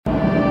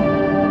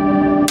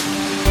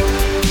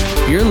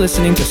You're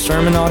listening to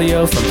sermon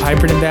audio from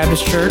Piperton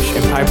Baptist Church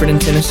in Piperton,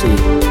 Tennessee.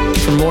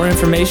 For more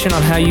information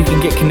on how you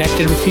can get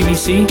connected with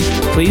PBC,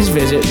 please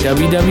visit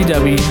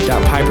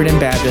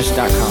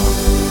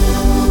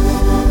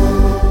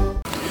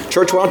www.pipertonbaptist.com.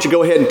 Church, why don't you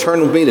go ahead and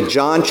turn with me to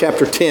John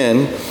chapter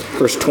 10,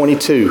 verse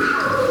 22.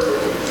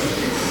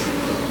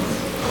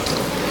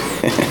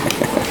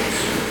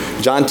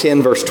 John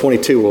 10, verse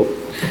 22. We'll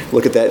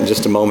look at that in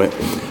just a moment.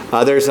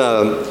 There's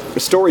a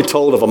story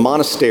told of a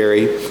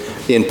monastery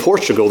in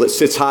Portugal that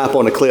sits high up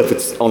on a cliff.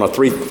 It's on a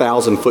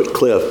 3,000-foot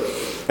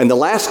cliff. And the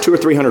last 200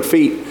 or 300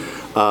 feet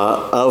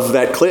of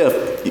that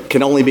cliff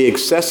can only be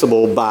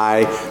accessible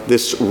by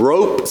this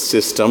rope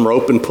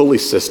and pulley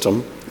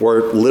system,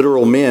 where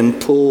literal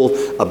men pull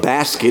a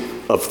basket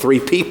of 3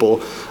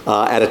 people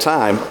at a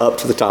time up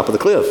to the top of the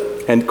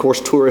cliff. And of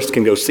course, tourists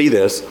can go see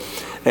this.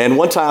 And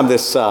one time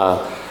this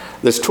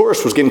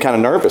tourist was getting kind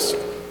of nervous.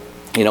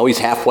 You know, he's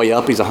halfway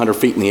up, he's 100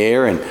 feet in the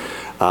air,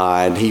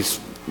 and he's,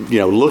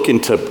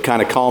 looking to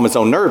kind of calm his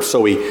own nerves.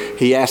 So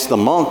he asked the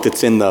monk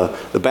that's in the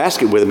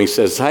basket with him, he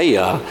says, hey,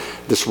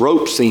 this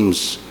rope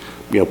seems,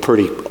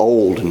 pretty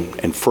old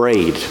and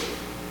frayed,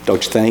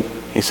 don't you think?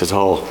 He says,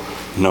 oh,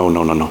 no.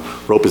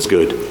 Rope is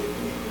good.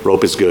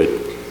 Rope is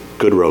good.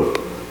 Good rope.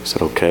 I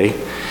said, okay.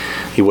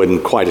 He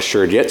wasn't quite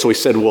assured yet. So he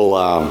said, well,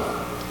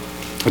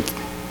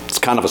 it's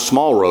kind of a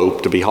small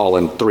rope to be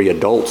hauling 3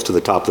 adults to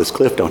the top of this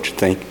cliff, don't you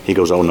think? He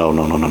goes, oh, no.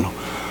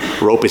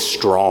 Rope is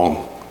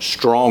strong.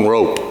 Strong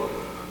rope.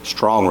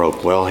 Strong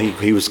rope. Well,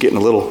 he was getting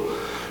a little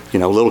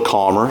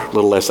calmer, a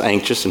little less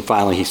anxious. And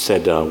finally he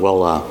said,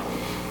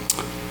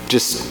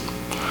 just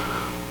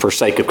for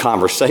sake of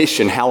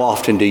conversation, how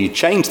often do you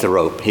change the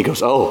rope? He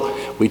goes,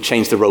 oh, we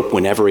change the rope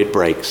whenever it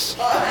breaks.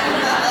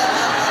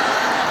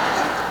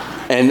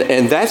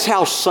 And that's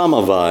how some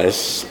of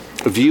us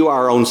view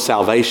our own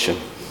salvation,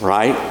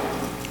 right?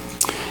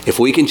 If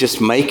we can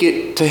just make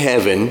it to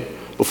heaven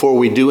before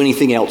we do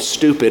anything else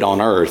stupid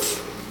on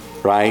earth,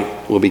 right,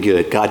 we'll be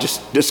good. God,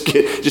 just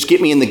get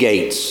me in the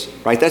gates,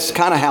 right? That's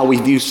kind of how we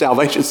view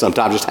salvation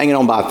sometimes, just hanging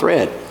on by a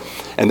thread.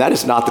 And that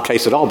is not the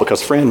case at all,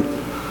 because, friend,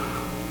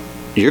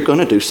 you're going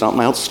to do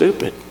something else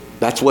stupid.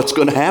 That's what's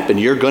going to happen.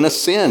 You're going to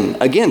sin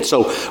again.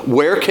 So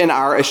where can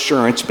our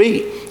assurance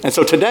be? And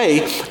so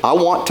today, I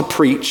want to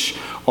preach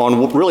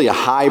on really a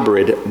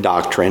hybrid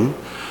doctrine.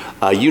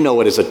 You know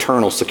it as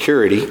eternal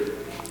security,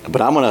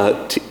 but I'm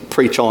going to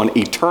preach on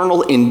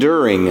eternal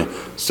enduring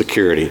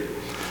security.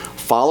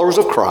 Followers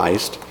of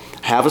Christ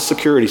have a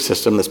security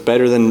system that's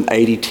better than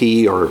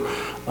ADT or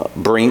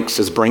Brinks.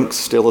 Is Brinks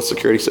still a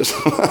security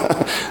system?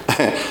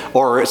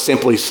 Or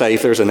Simply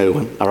Safe, there's a new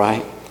one, all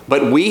right?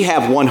 But we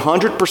have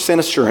 100%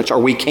 assurance, or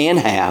we can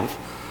have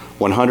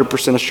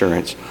 100%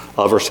 assurance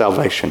of our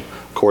salvation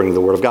according to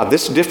the Word of God.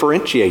 This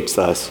differentiates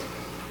us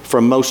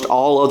from most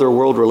all other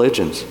world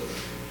religions.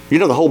 You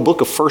know, the whole book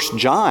of 1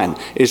 John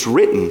is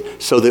written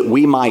so that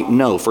we might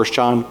know. 1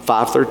 John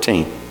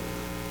 5:13.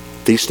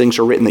 These things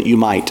are written that you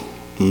might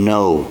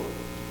know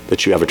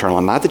that you have eternal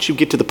life. Not that you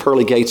get to the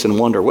pearly gates and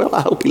wonder, well,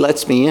 I hope he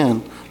lets me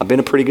in. I've been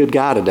a pretty good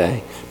guy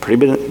today.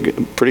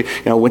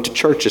 Went to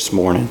church this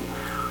morning.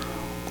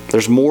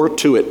 There's more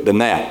to it than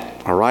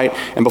that, all right?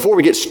 And before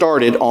we get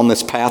started on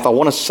this path, I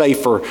want to say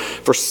for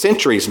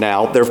centuries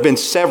now, there have been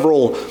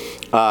several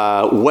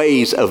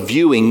ways of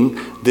viewing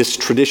this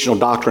traditional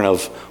doctrine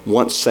of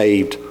once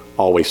saved,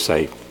 always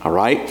saved, all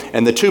right?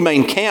 And the 2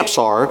 main camps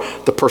are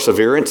the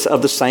perseverance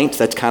of the saints,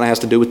 that kind of has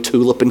to do with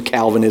Tulip and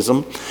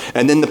Calvinism,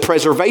 and then the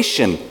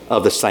preservation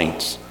of the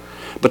saints.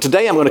 But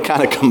today I'm going to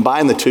kind of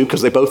combine the 2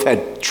 because they both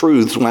had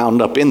truths wound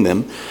up in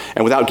them.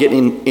 And without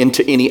getting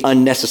into any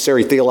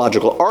unnecessary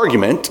theological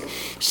argument,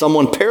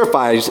 someone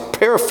summarized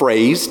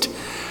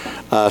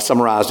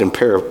and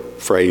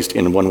paraphrased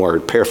in one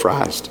word,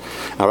 paraphrased,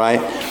 all right?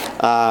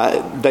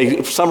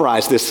 They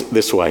summarize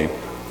this way.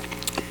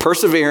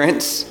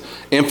 Perseverance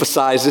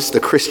emphasizes the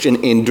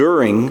Christian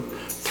enduring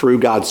through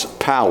God's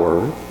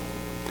power,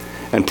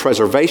 and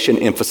preservation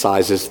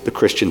emphasizes the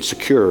Christian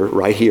secure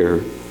right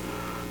here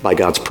by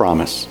God's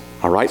promise.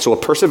 All right? So a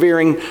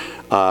persevering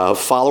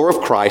follower of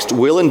Christ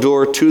will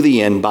endure to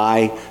the end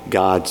by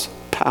God's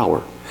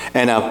power.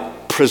 And a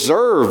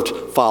preserved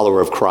follower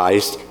of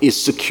Christ is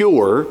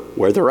secure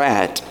where they're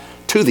at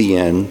to the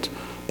end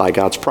by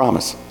God's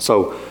promise.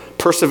 So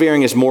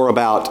persevering is more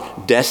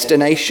about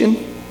destination,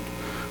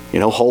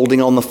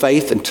 holding on the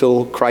faith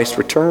until Christ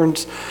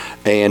returns.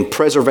 And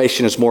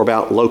preservation is more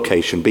about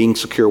location, being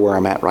secure where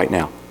I'm at right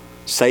now.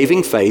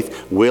 Saving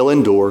faith will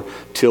endure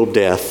till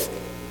death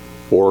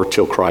or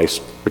till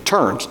Christ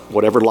returns.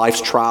 Whatever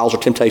life's trials or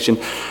temptation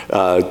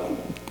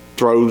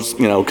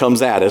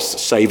comes at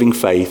us, saving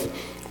faith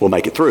will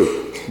make it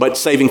through. But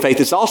saving faith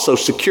is also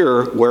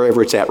secure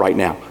wherever it's at right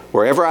now.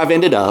 Wherever I've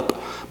ended up,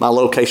 my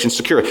location's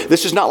secure.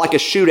 This is not like a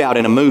shootout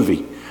in a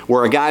movie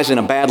where a guy's in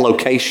a bad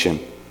location,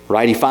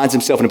 right? He finds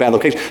himself in a bad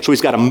location, so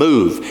he's got to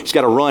move. He's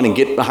got to run and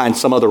get behind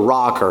some other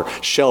rock or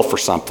shelf or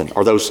something,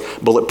 or those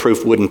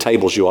bulletproof wooden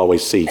tables you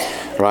always see,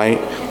 right?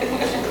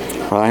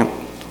 Right?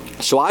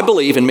 So I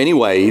believe in many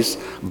ways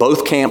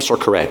both camps are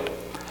correct.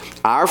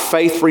 Our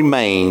faith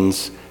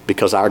remains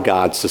because our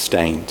God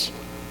sustains.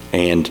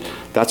 And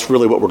that's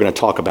really what we're going to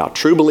talk about.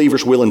 True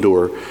believers will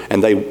endure,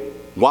 and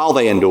while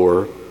they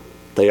endure,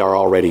 they are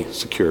already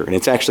secure. And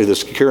it's actually the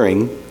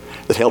securing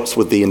that helps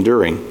with the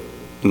enduring,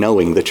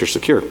 knowing that you're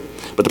secure.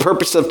 But the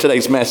purpose of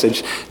today's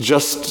message,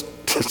 just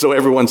so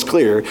everyone's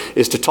clear,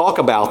 is to talk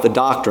about the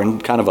doctrine,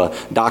 kind of a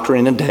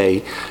doctrine in a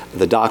day,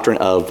 the doctrine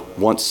of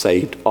once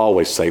saved,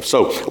 always saved.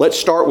 So let's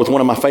start with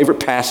one of my favorite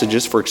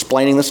passages for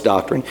explaining this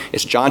doctrine.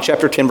 It's John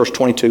chapter 10, verse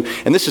 22.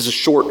 And this is a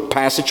short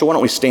passage, so why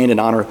don't we stand in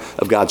honor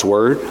of God's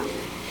word?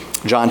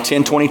 John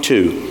 10,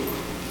 22.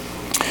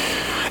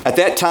 At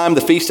that time,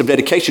 the Feast of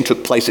Dedication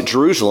took place at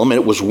Jerusalem, and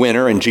it was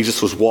winter, and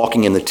Jesus was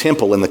walking in the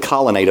temple in the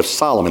colonnade of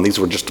Solomon. These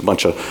were just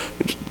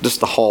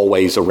the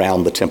hallways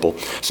around the temple.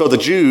 So the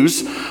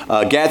Jews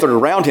gathered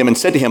around him and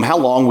said to him, "How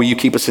long will you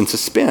keep us in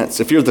suspense?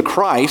 If you're the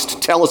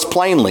Christ, tell us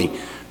plainly."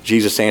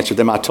 Jesus answered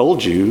them, "I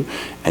told you,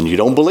 and you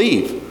don't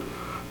believe.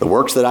 The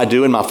works that I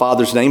do in my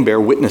Father's name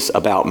bear witness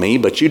about me,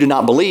 but you do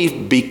not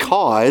believe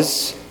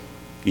because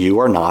you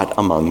are not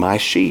among my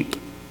sheep.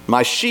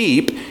 My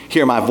sheep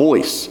hear my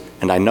voice,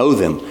 and I know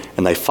them,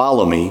 and they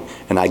follow me,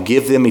 and I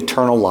give them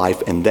eternal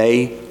life, and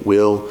they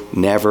will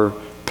never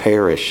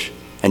perish,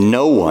 and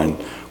no one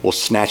will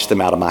snatch them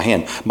out of my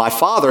hand. My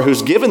Father,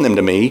 who's given them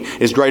to me,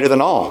 is greater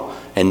than all,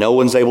 and no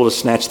one's able to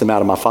snatch them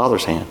out of my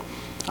Father's hand.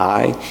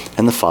 I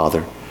and the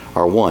Father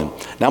are one."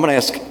 Now I'm going to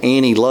ask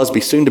Annie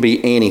Lusby, soon to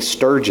be Annie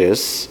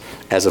Sturgis,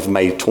 as of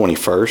May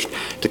 21st,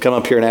 to come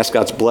up here and ask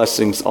God's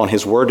blessings on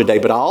His Word today.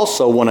 But I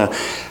also want to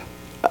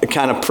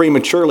kind of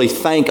prematurely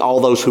thank all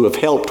those who have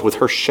helped with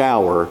her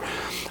shower.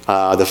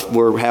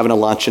 We're having a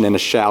luncheon and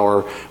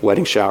a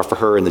wedding shower for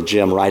her in the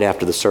gym right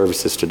after the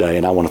services today,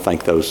 and I want to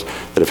thank those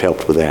that have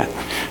helped with that.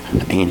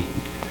 Annie.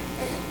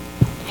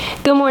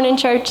 Good morning,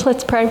 church.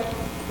 Let's pray.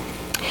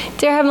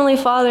 Dear Heavenly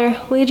Father,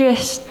 we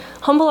just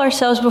humble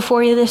ourselves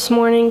before you this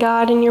morning,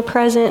 God, in your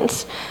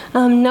presence,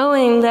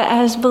 knowing that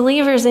as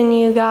believers in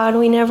you, God,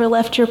 we never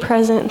left your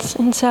presence.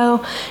 And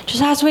so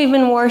just as we've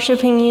been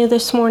worshiping you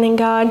this morning,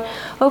 God,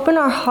 open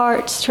our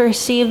hearts to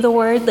receive the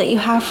word that you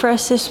have for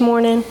us this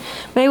morning.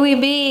 May we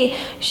be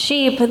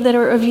sheep that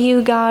are of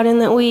you, God,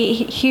 and that we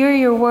hear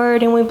your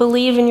word and we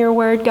believe in your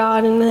word,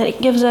 God, and that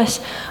it gives us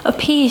a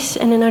peace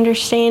and an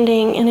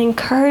understanding and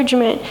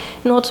encouragement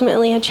and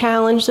ultimately a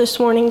challenge this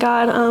morning,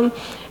 God,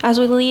 as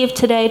we leave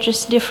today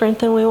just different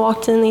than we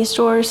walked in these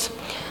doors.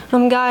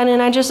 God, and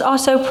I just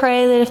also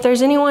pray that if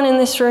there's anyone in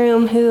this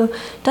room who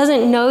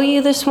doesn't know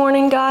you this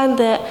morning, God,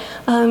 that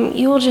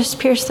you will just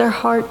pierce their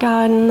heart,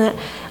 God, and that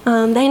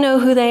they know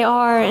who they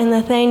are and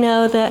that they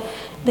know that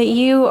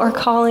you are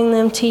calling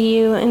them to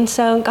you. And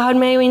so, God,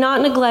 may we not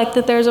neglect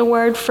that there's a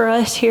word for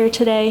us here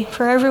today,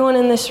 for everyone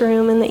in this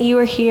room, and that you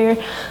are here,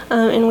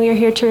 and we are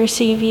here to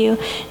receive you.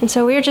 And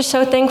so we are just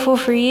so thankful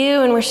for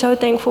you, and we're so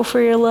thankful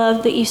for your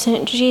love that you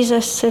sent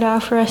Jesus to die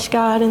for us,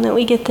 God, and that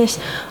we get this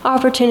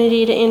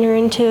opportunity to enter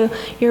into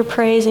your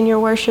praise and your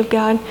worship,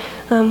 God.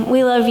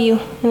 We love you,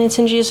 and it's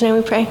in Jesus' name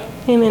we pray.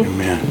 Amen.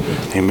 Amen.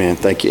 Amen.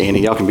 Thank you,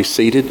 Annie. Y'all can be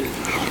seated.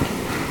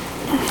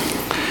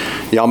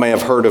 Y'all may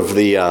have heard of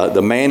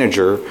the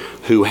manager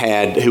who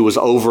was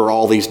over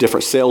all these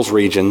different sales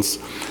regions,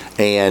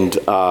 and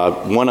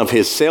one of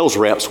his sales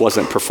reps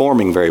wasn't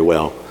performing very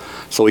well.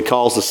 So he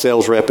calls the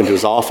sales rep into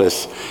his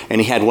office,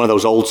 and he had one of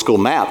those old school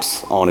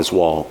maps on his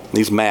wall.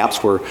 These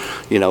maps were,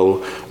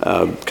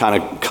 kind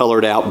of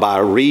colored out by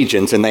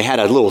regions, and they had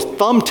a little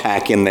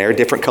thumbtack in there,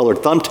 different colored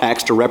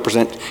thumbtacks to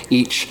represent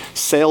each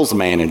sales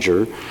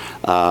manager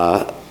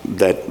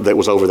that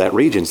was over that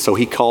region. So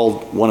he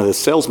called one of the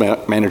sales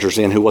managers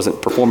in who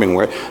wasn't performing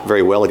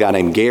very well, a guy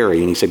named Gary,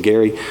 and he said,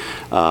 "Gary,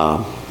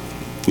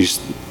 you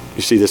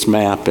see this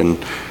map, and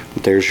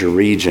there's your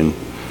region."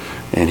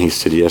 And he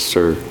said, "Yes,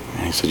 sir."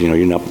 And he said,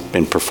 "You've not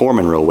been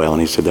performing real well." And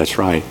he said, "That's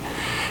right."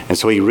 And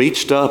so he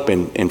reached up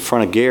in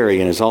front of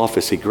Gary in his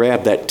office. He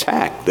grabbed that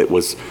tack that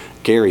was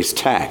Gary's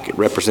tack. It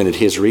represented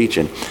his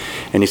region.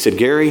 And he said,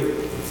 "Gary,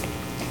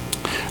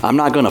 I'm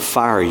not going to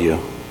fire you.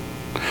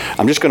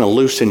 I'm just going to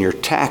loosen your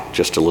tack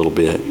just a little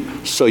bit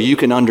so you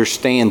can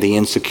understand the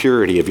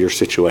insecurity of your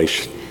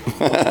situation."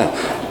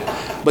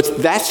 But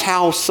that's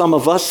how some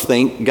of us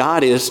think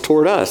God is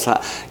toward us.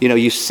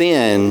 You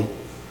sin,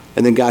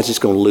 and then God's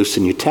just going to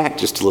loosen your tack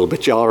just a little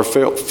bit. Y'all ever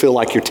feel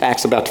like your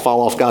tack's about to fall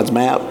off God's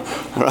map?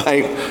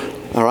 Right?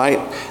 All right?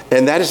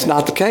 And that is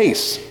not the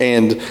case.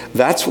 And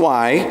that's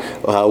why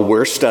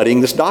we're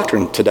studying this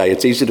doctrine today.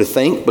 It's easy to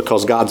think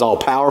because God's all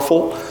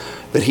powerful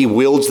that he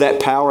wields that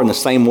power in the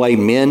same way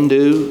men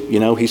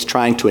do. He's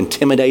trying to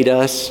intimidate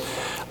us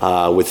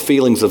with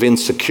feelings of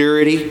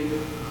insecurity,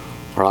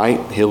 right?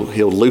 He'll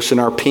loosen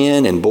our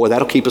pin, and boy,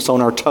 that'll keep us on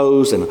our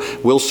toes, and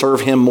we'll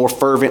serve him more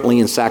fervently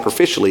and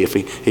sacrificially if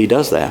he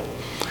does that.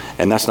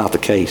 And that's not the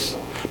case.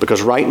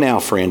 Because right now,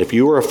 friend, if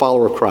you are a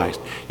follower of Christ,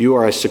 you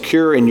are as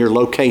secure in your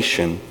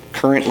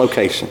current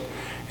location,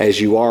 as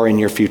you are in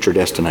your future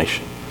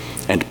destination.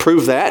 And to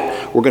prove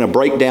that, we're going to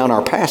break down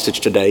our passage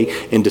today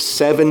into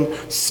 7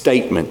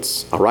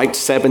 statements, all right?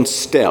 7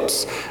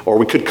 steps, or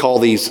we could call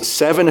these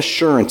 7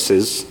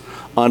 assurances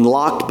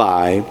unlocked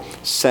by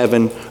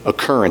 7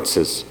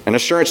 occurrences. And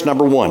assurance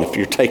number 1, if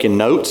you're taking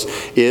notes,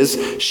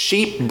 is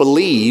sheep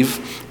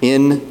believe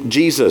in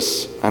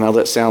Jesus. I know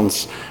that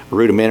sounds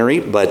rudimentary,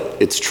 but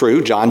it's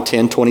true. John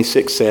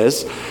 10:26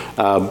 says,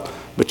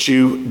 but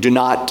you do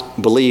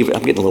not believe.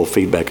 I'm getting a little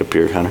feedback up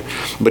here, Hunter.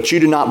 But you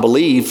do not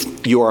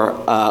believe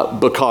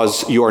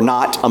because you are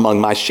not among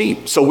my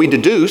sheep. So we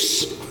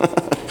deduce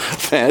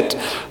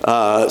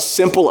that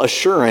simple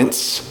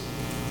assurance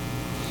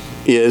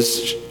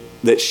is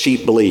that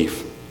sheep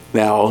believe.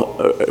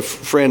 Now,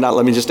 friend,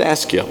 let me just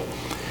ask you,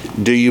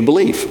 do you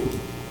believe?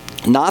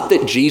 Not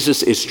that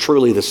Jesus is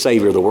truly the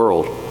Savior of the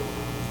world,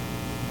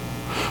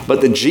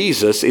 but that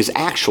Jesus is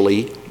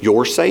actually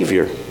your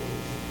Savior.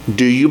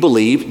 Do you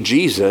believe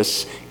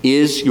Jesus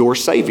is your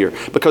Savior?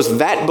 Because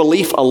that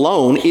belief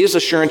alone is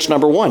assurance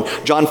number 1.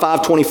 John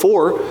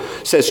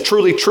 5:24 says,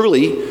 truly,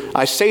 truly,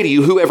 I say to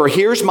you, whoever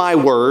hears my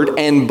word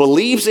and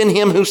believes in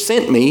him who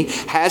sent me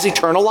has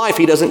eternal life.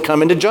 He doesn't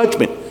come into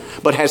judgment,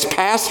 but has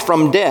passed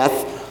from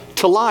death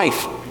to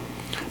life.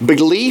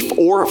 Belief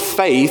or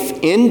faith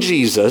in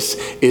Jesus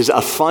is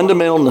a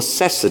fundamental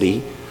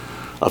necessity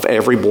of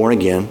every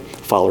born-again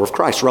follower of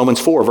Christ. Romans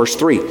 4, verse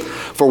 3.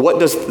 For what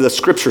does the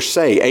scripture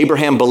say?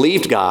 Abraham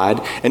believed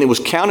God, and it was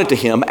counted to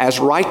him as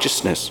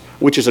righteousness,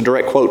 which is a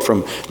direct quote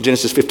from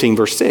Genesis 15,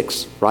 verse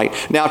 6, right?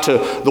 Now,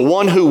 to the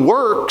one who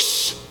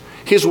works,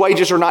 his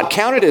wages are not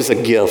counted as a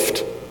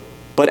gift,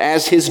 but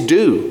as his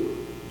due.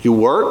 You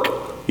work,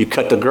 you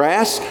cut the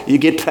grass, you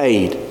get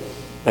paid.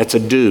 That's a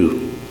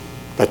due.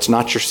 That's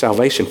not your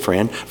salvation,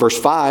 friend. Verse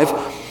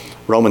 5,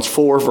 Romans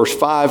 4, verse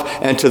 5,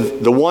 and to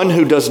the one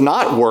who does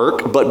not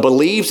work, but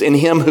believes in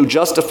him who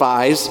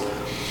justifies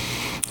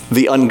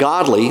the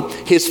ungodly,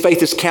 his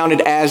faith is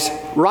counted as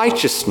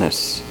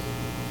righteousness.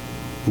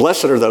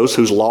 Blessed are those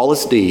whose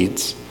lawless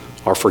deeds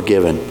are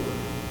forgiven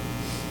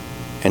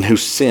and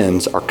whose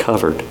sins are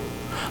covered.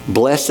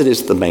 Blessed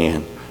is the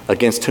man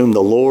against whom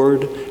the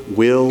Lord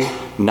will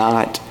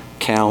not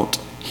count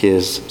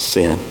his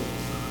sin.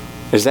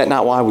 Is that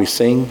not why we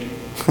sing?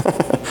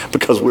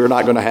 Because we're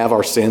not going to have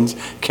our sins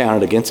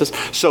counted against us.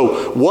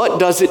 So what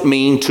does it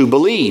mean to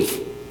believe?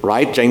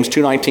 Right? James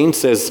 2:19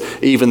 says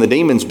even the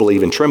demons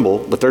believe and tremble,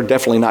 but they're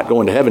definitely not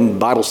going to heaven. The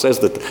Bible says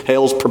that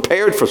hell's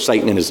prepared for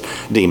Satan and his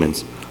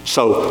demons.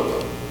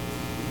 So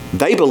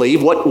they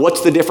believe.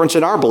 What's the difference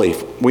in our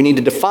belief? We need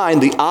to define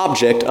the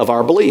object of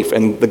our belief,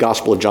 and the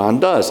Gospel of John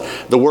does.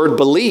 The word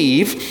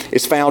believe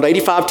is found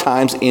 85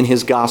 times in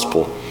his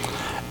Gospel.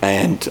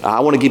 And I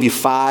want to give you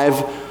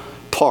 5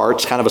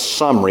 parts, kind of a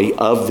summary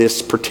of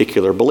this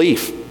particular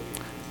belief.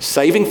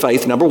 Saving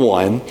faith, number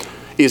 1,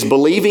 is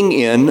believing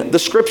in the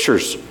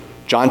Scriptures.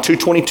 John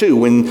 2:22,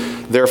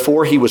 when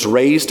therefore he was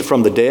raised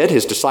from the dead,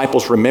 his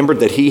disciples remembered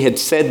that he had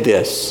said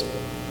this,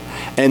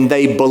 and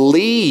they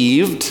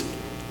believed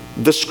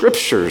the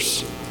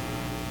Scriptures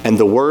and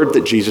the word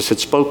that Jesus had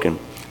spoken.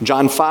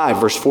 John 5,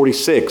 verse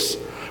 46,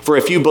 for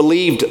if you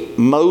believed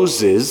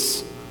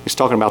Moses, he's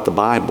talking about the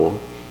Bible,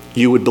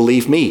 you would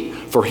believe me,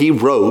 for he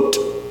wrote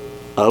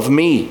of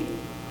me.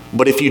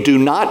 But if you do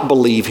not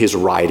believe his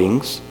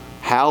writings,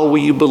 how will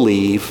you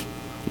believe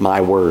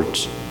my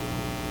words?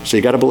 So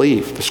you got to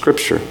believe the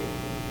Scripture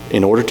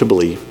in order to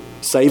believe.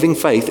 Saving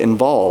faith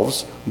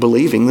involves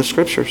believing the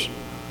Scriptures,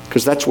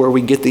 because that's where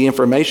we get the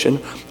information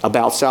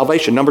about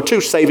salvation. Number 2,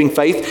 saving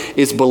faith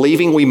is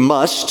believing we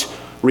must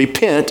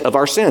repent of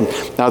our sin.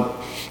 Now,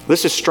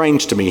 this is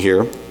strange to me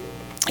here.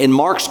 In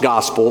Mark's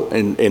gospel,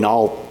 in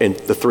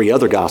the 3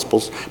 other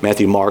gospels,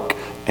 Matthew, Mark,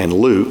 and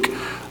Luke,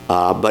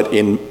 but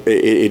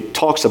it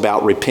talks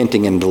about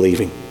repenting and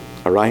believing,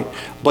 all right?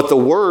 But the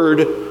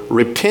word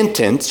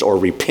repentance or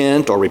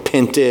repent or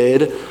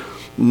repented,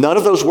 none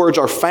of those words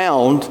are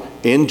found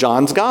in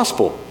John's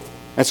gospel.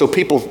 And so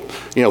people,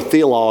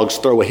 theologues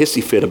throw a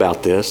hissy fit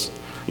about this.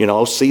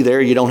 See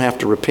there, you don't have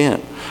to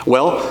repent.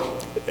 Well,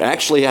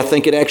 actually, I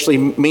think it actually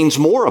means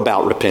more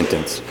about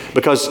repentance,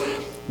 because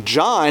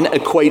John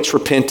equates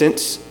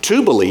repentance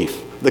to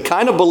belief. The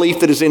kind of belief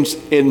that is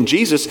in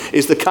Jesus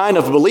is the kind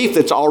of belief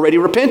that's already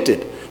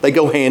repented. They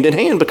go hand in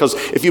hand, because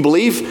if you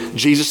believe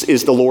Jesus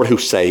is the Lord who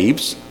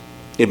saves,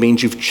 it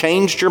means you've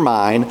changed your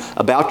mind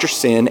about your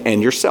sin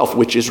and yourself,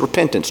 which is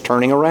repentance,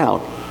 turning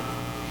around,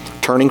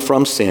 turning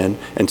from sin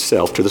and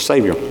self to the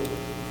Savior.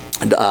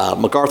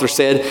 MacArthur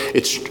said,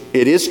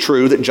 it is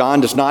true that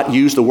John does not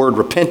use the word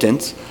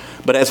repentance,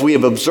 but as we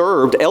have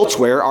observed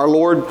elsewhere, our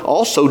Lord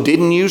also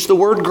didn't use the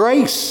word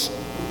grace.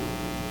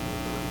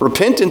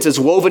 Repentance is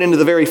woven into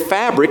the very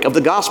fabric of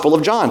the Gospel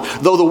of John,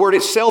 though the word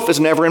itself is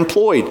never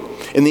employed.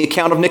 In the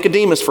account of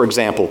Nicodemus, for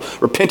example,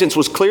 repentance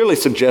was clearly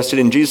suggested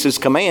in Jesus'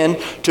 command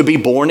to be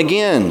born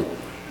again.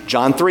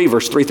 John 3,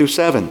 verse 3 through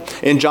 7.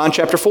 In John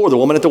chapter 4, the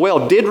woman at the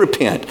well did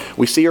repent.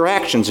 We see her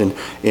actions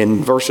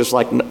in verses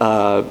like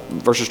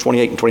verses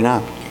 28 and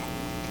 29.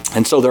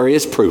 And so there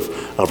is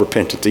proof of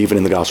repentance even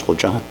in the Gospel of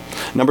John.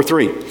 Number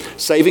 3,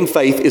 saving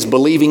faith is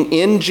believing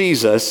in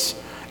Jesus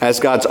as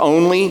God's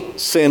only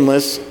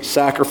sinless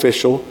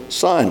sacrificial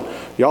Son.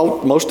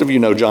 Y'all, most of you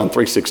know John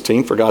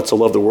 3:16, for God so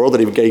loved the world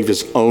that he gave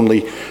his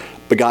only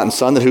begotten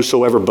Son, that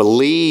whosoever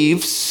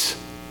believes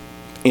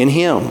in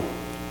him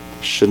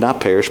should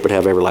not perish but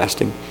have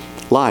everlasting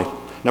life.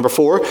 Number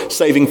 4,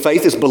 saving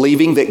faith is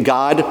believing that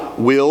God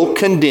will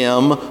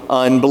condemn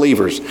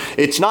unbelievers.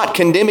 It's not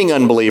condemning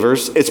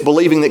unbelievers, it's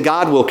believing that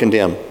God will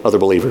condemn other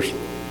believers.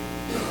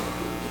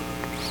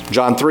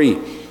 John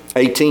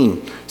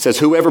 3:18 says,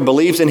 whoever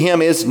believes in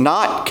him is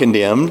not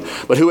condemned,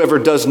 but whoever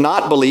does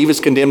not believe is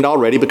condemned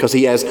already because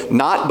he has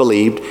not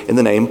believed in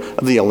the name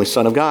of the only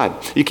Son of God.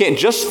 You can't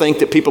just think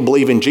that people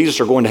believe in Jesus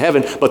are going to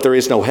heaven, but there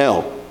is no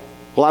hell.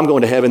 Well, I'm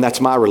going to heaven,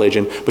 that's my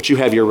religion, but you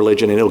have your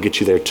religion and it'll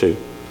get you there too.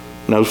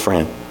 No,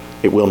 friend,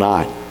 it will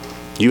not.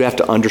 You have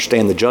to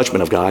understand the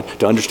judgment of God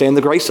to understand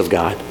the grace of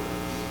God.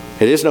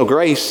 It is no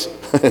grace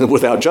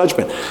without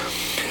judgment.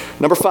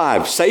 Number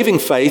 5, saving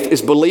faith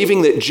is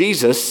believing that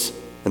Jesus,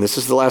 and this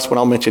is the last one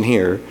I'll mention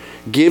here,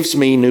 gives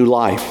me new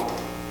life.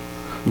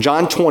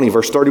 John 20,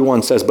 verse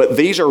 31 says, but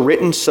these are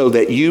written so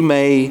that you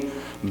may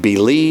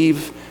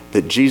believe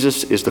that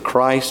Jesus is the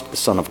Christ, the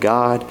Son of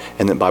God,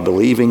 and that by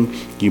believing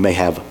you may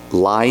have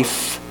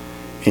life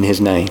in his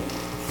name.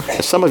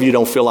 Some of you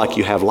don't feel like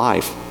you have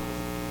life.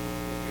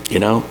 You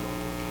know?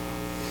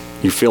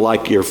 You feel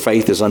like your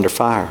faith is under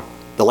fire.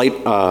 The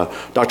late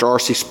Dr.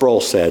 R.C.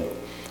 Sproul said,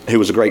 who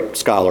was a great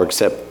scholar,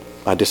 except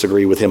I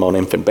disagree with him on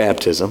infant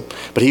baptism,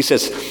 but he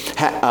says,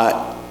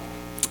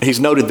 he's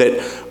noted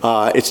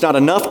that it's not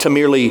enough to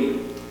merely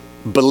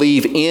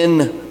believe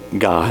in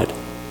God.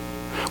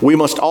 We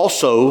must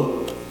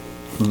also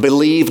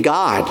believe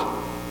God.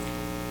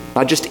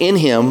 Not just in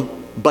him,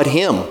 but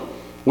him.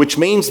 Which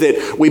means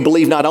that we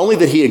believe not only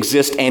that he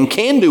exists and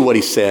can do what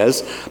he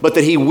says, but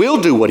that he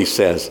will do what he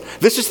says.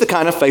 This is the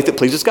kind of faith that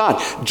pleases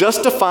God.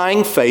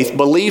 Justifying faith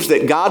believes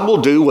that God will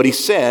do what he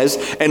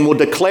says and will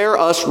declare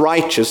us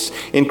righteous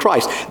in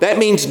Christ. That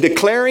means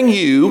declaring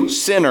you,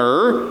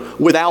 sinner,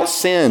 without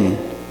sin.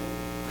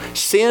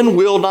 Sin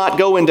will not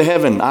go into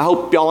heaven. I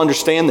hope y'all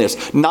understand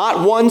this.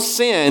 Not one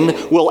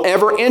sin will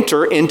ever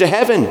enter into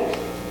heaven.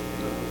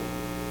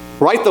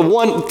 Right? The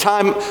one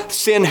time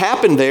sin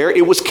happened there,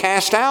 it was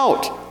cast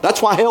out.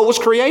 That's why hell was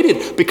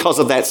created, because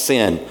of that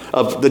sin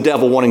of the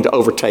devil wanting to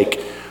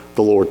overtake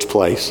the Lord's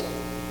place.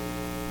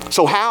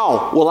 So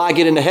how will I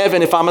get into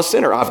heaven if I'm a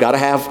sinner? I've got to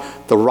have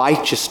the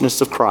righteousness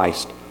of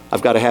Christ.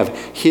 I've got to have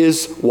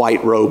his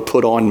white robe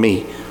put on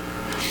me.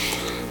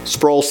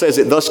 Sproul says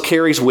it thus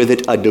carries with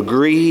it a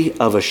degree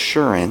of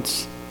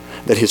assurance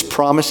that his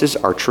promises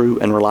are true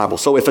and reliable.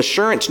 So if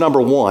assurance number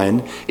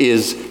 1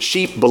 is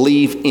sheep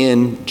believe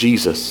in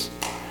Jesus,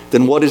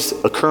 then what is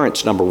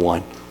occurrence number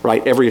 1?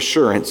 Right? Every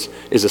assurance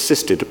is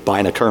assisted by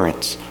an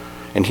occurrence.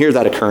 And here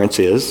that occurrence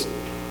is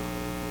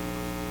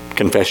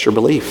confess your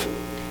belief.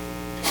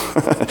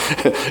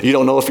 You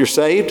don't know if you're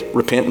saved?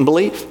 Repent and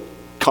believe.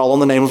 Call on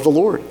the name of the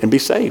Lord and be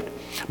saved.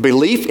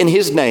 Belief in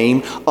his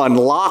name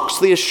unlocks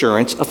the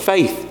assurance of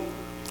faith.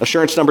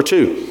 Assurance number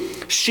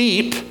 2.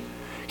 Sheep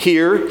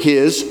hear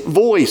his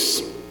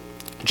voice.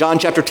 John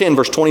chapter 10,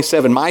 verse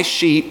 27, my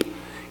sheep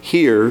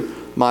hear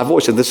my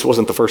voice. And this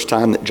wasn't the first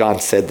time that John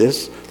said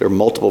this. There are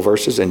multiple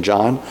verses in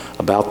John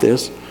about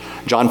this.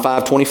 John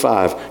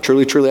 5:25,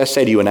 truly, truly, I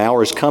say to you, an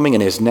hour is coming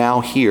and is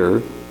now here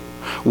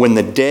when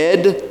the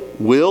dead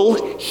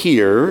will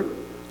hear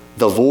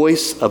the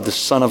voice of the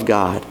Son of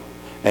God,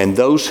 and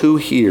those who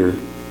hear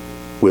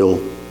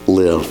will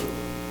live.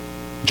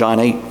 John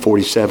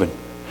 8:47,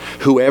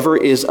 whoever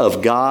is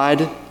of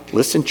God,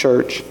 listen,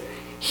 church,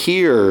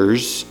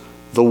 hears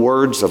the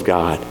words of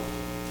God.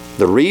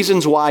 The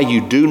reasons why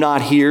you do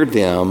not hear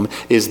them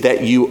is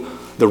that you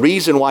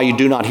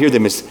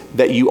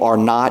are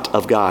not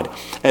of God.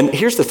 And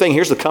here's the thing,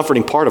 here's the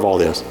comforting part of all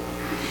this.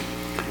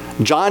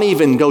 John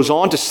even goes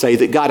on to say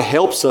that God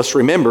helps us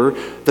remember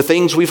the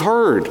things we've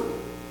heard,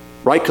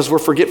 right? Because we're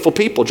forgetful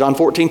people. John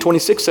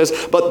 14:26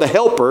 says, but the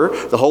Helper,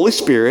 the Holy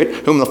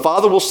Spirit, whom the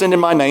Father will send in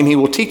my name, he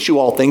will teach you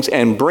all things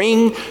and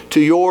bring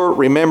to your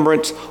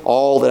remembrance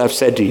all that I've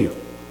said to you.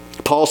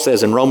 Paul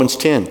says in Romans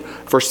 10,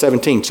 verse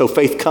 17, so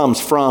faith comes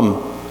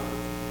from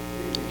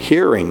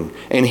hearing,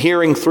 and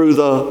hearing through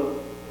the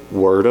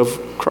word of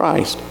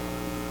Christ.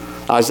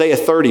 Isaiah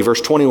 30, verse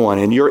 21,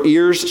 and your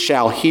ears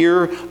shall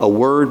hear a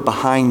word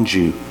behind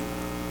you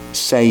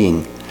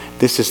saying,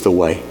 this is the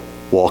way,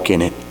 walk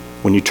in it.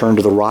 When you turn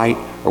to the right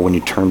or when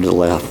you turn to the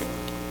left.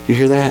 You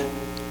hear that?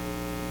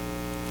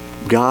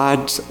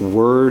 God's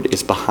word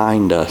is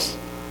behind us,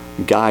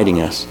 guiding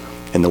us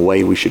in the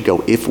way we should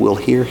go if we'll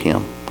hear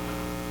him.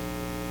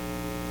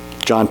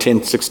 John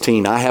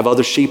 10:16, I have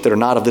other sheep that are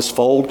not of this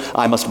fold.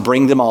 I must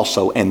bring them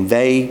also, and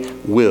they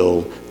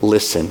will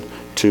listen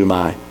to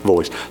my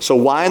voice. So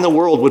why in the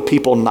world would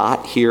people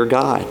not hear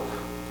God?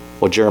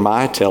 Well,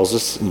 Jeremiah tells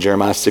us in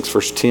Jeremiah 6,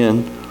 verse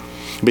 10,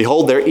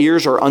 behold, their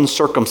ears are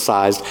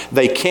uncircumcised.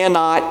 They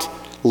cannot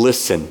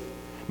listen.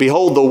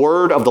 Behold, the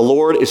word of the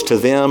Lord is to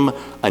them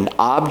an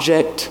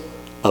object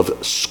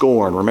of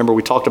scorn. Remember,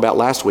 we talked about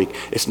last week,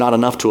 it's not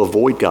enough to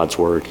avoid God's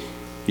word.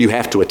 You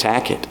have to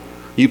attack it.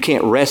 You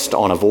can't rest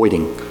on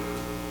avoiding.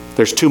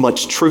 There's too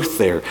much truth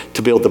there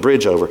to build the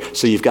bridge over,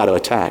 so you've got to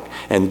attack.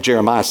 And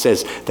Jeremiah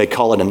says they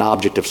call it an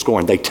object of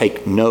scorn. They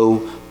take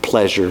no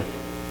pleasure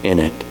in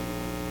it.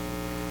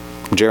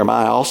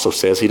 Jeremiah also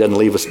says he doesn't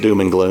leave us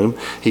doom and gloom.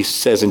 He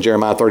says in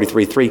Jeremiah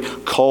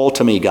 33:3, call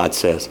to me, God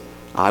says,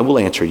 I will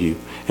answer you,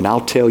 and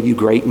I'll tell you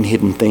great and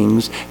hidden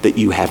things that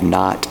you have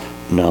not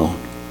known.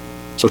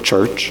 So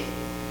church,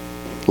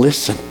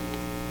 listen.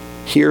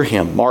 Hear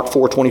him. Mark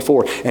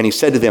 4:24. And he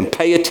said to them,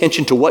 pay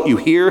attention to what you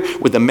hear.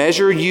 With the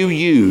measure you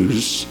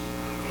use,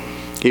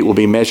 it will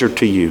be measured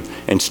to you,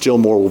 and still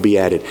more will be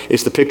added.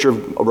 It's the picture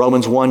of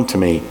Romans 1 to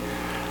me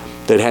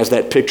that has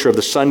that picture of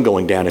the sun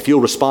going down. If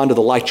you'll respond to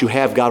the light you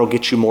have, God will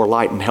get you more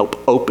light and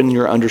help open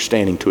your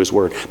understanding to his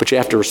word. But you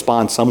have to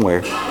respond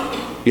somewhere.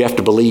 You have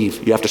to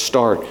believe. You have to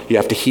start. You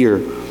have to hear.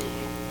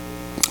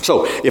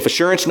 So if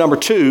assurance number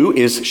 2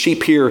 is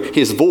sheep hear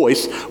his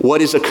voice,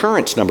 what is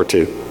occurrence number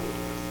 2?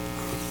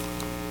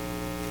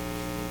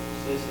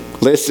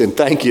 Listen,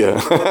 thank you.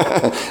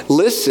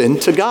 Listen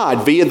to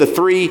God via the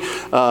 3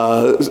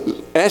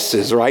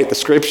 S's, right? The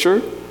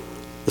Scripture,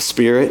 the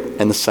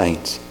Spirit, and the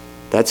saints.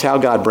 That's how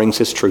God brings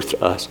his truth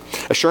to us.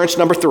 Assurance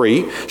number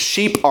 3,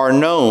 sheep are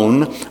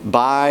known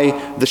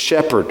by the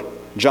shepherd.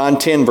 John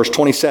 10, verse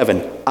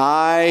 27,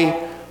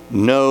 I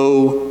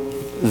know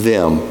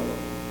them.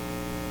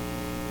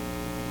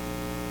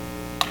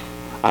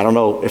 I don't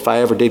know if I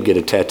ever did get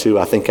a tattoo,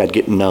 I think I'd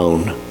get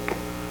known.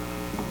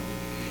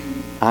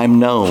 I'm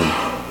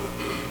known.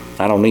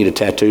 I don't need a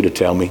tattoo to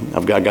tell me.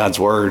 I've got God's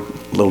word,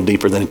 a little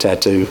deeper than a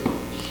tattoo,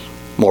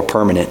 more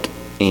permanent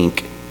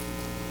ink.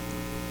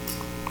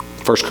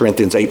 1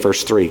 Corinthians 8,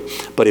 verse 3.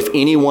 But if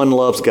anyone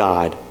loves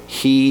God,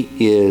 he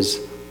is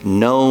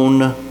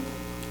known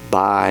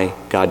by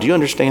God. Do you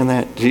understand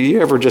that? Do you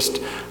ever just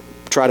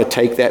try to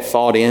take that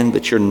thought in,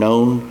 that you're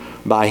known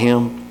by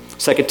him?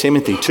 2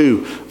 Timothy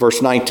 2,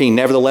 verse 19.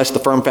 Nevertheless, the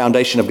firm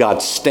foundation of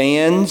God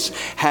stands,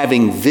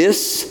 having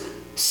this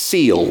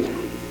seal,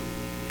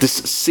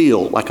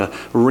 like a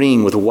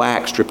ring with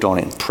wax dripped on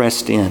it and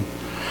pressed in.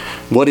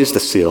 What is the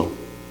seal?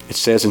 It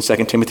says in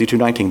 2 Timothy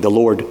 2:19, the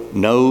Lord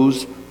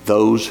knows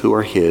those who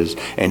are his,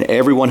 and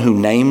everyone who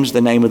names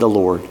the name of the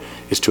Lord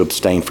is to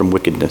abstain from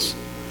wickedness.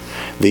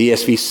 The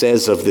ESV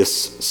says of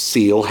this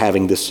seal,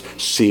 having this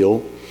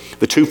seal,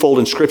 the twofold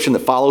inscription that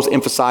follows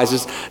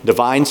emphasizes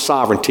divine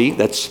sovereignty,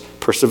 that's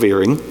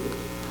persevering,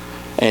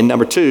 and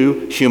number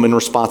 2, human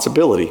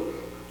responsibility.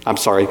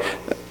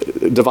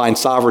 Divine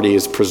sovereignty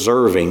is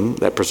preserving,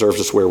 that preserves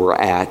us where we're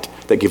at,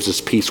 that gives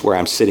us peace where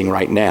I'm sitting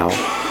right now.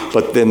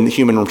 But then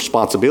human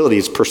responsibility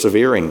is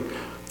persevering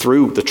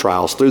through the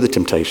trials, through the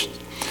temptations.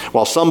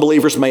 While some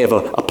believers may have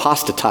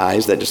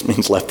apostatized, that just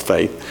means left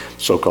faith,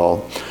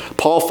 so-called,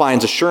 Paul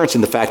finds assurance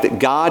in the fact that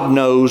God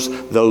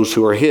knows those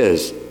who are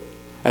his.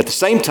 At the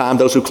same time,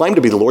 those who claim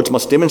to be the Lord's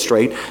must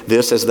demonstrate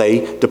this as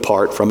they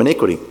depart from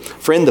iniquity.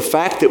 Friend, the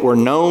fact that we're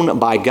known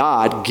by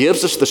God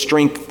gives us the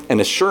strength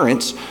and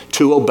assurance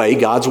to obey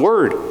God's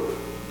word.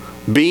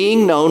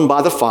 Being known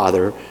by the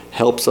Father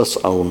helps us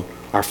own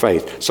our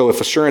faith. So if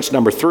assurance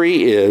number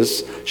 3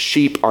 is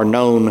sheep are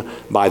known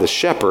by the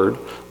shepherd,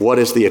 what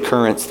is the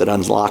occurrence that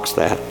unlocks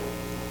that?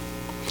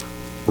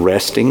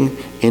 Resting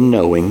in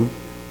knowing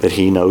that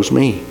he knows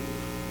me.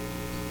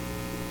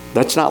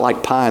 That's not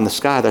like pie in the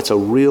sky. That's a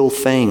real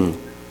thing.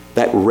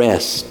 That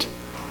rest.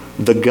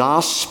 The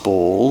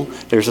gospel,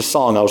 there's a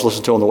song I was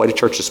listening to on the way to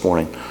church this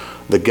morning.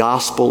 The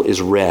gospel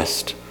is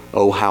rest.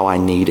 Oh, how I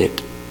need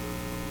it.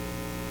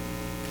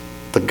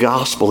 The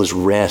gospel is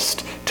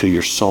rest to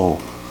your soul.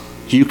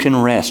 You can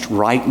rest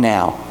right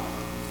now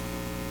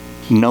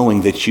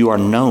knowing that you are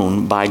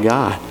known by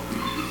God.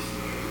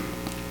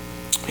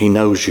 He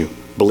knows you.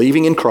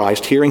 Believing in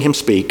Christ, hearing him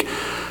speak,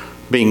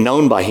 being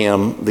known by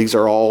him, these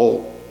are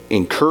all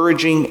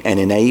encouraging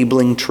and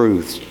enabling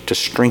truths to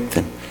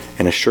strengthen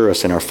and assure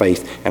us in our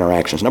faith and our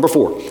actions. Number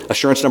 4,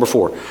 assurance number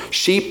 4.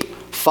 Sheep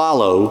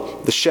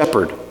follow the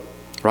shepherd.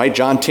 Right?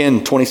 John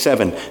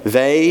 10:27.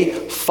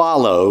 They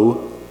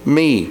follow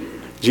me.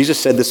 Jesus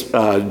said this,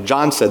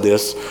 John said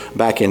this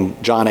back in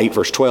John 8,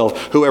 verse 12.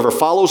 Whoever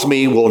follows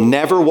me will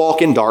never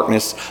walk in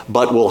darkness,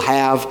 but will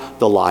have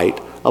the light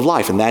of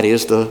life. And that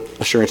is the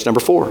assurance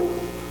number 4.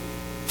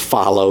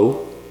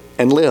 Follow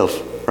and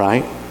live,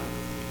 right?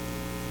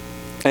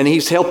 And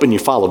he's helping you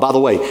follow. By the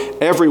way,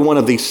 every one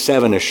of these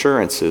 7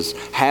 assurances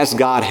has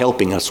God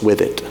helping us with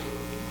it,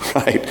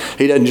 right?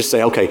 He doesn't just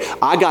say, okay,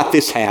 I got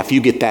this half,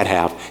 you get that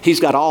half. He's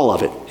got all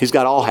of it. He's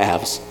got all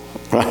halves,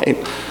 right?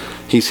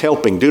 He's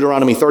helping.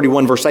 Deuteronomy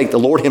 31, verse 8, the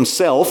Lord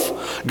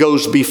himself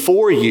goes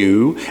before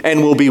you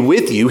and will be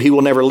with you. He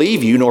will never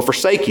leave you nor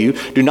forsake you.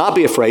 Do not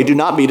be afraid. Do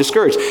not be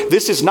discouraged.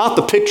 This is not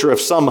the picture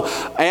of some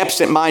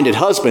absent-minded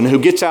husband who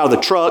gets out of the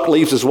truck,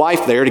 leaves his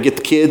wife there to get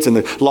the kids and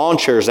the lawn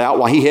chairs out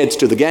while he heads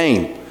to the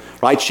game,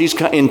 right? She's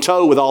in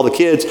tow with all the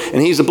kids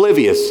and he's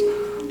oblivious,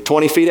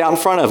 20 feet out in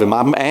front of him.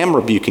 I am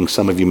rebuking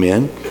some of you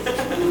men.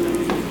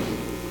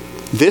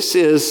 This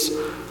is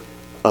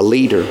a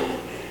leader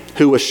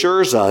who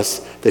assures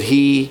us that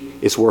he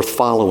is worth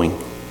following,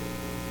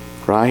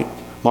 right?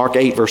 Mark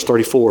 8, verse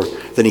 34,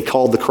 then he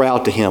called the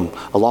crowd to him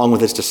along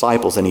with his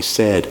disciples, and he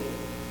said,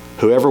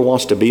 whoever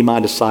wants to be my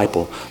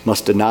disciple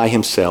must deny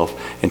himself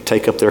and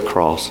take up their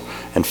cross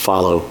and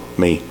follow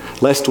me.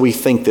 Lest we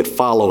think that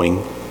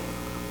following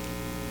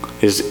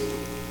is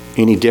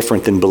any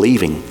different than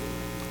believing,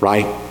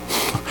 right?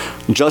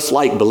 Just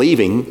like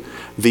believing,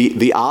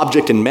 the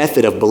object and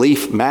method of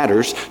belief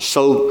matters,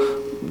 so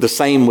the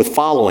same with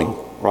following,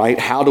 right?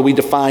 How do we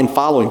define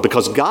following?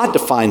 Because God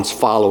defines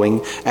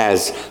following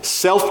as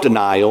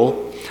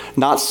self-denial,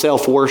 not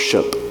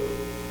self-worship.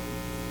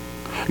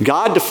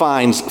 God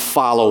defines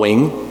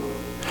following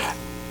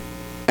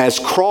as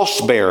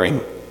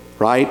cross-bearing,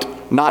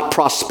 right? Not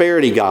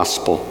prosperity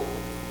gospel.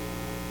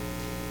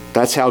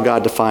 That's how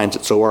God defines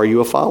it. So are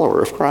you a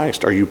follower of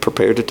Christ? Are you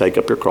prepared to take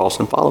up your cross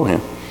and follow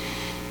him?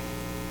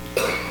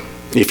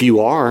 If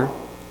you are,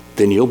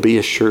 then you'll be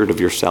assured of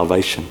your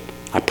salvation.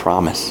 I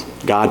promise.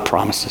 God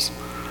promises.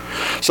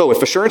 So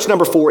if assurance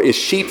number 4 is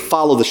sheep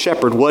follow the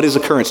shepherd, what is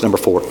occurrence number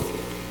 4?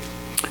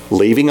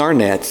 Leaving our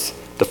nets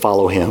to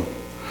follow him.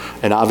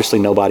 And obviously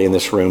nobody in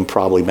this room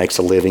probably makes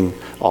a living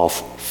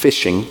off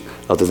fishing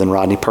other than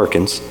Rodney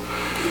Perkins.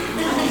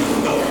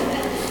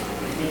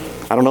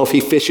 I don't know if he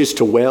fishes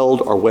to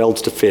weld or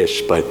welds to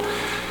fish, but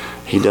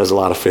he does a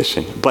lot of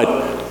fishing.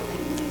 But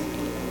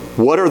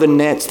what are the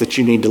nets that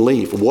you need to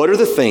leave? What is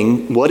the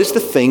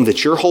thing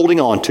that you're holding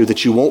on to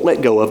that you won't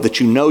let go of, that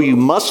you know you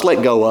must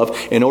let go of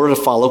in order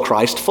to follow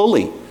Christ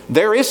fully?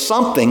 There is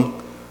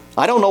something.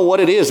 I don't know what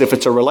it is. If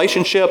it's a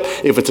relationship,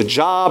 if it's a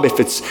job, if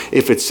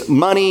it's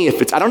money,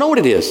 I don't know what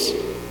it is.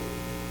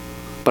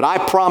 But I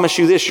promise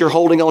you this, you're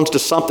holding on to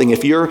something.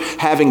 If you're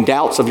having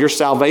doubts of your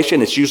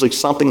salvation, it's usually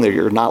something that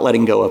you're not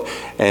letting go of.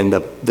 And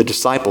the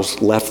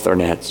disciples left their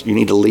nets. You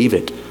need to leave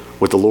it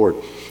with the Lord.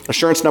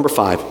 Assurance number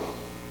 5.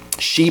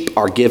 Sheep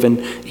are given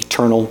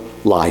eternal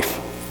life.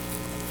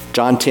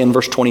 John 10,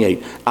 verse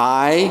 28.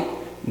 I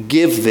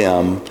give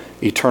them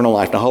eternal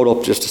life. Now hold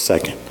up just a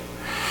second.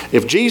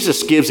 If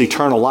Jesus gives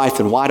eternal life,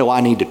 then why do I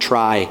need to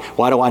try?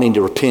 Why do I need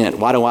to repent?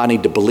 Why do I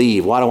need to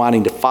believe? Why do I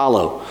need to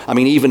follow? I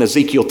mean, even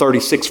Ezekiel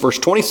 36, verse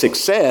 26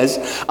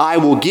 says, I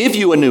will give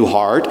you a new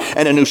heart,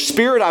 and a new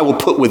spirit I will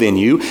put within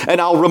you,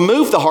 and I'll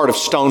remove the heart of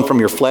stone from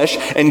your flesh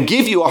and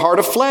give you a heart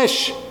of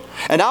flesh.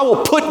 And I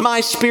will put my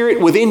spirit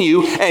within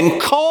you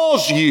and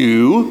cause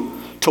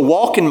you to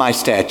walk in my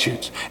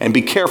statutes and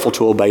be careful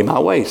to obey my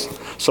ways.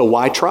 So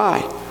why try?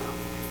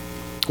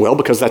 Well,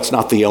 because that's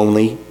not the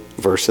only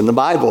verse in the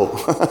Bible,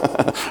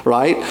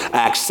 right?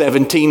 Acts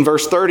 17,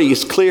 verse 30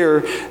 is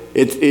clear.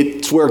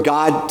 It's where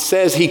God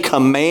says he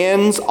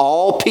commands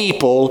all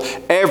people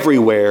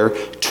everywhere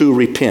to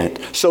repent.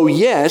 So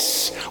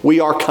yes, we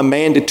are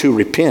commanded to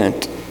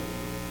repent,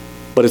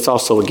 but it's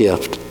also a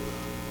gift.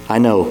 I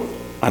know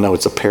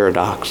it's a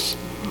paradox.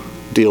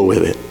 Deal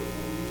with it.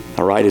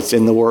 All right, it's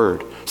in the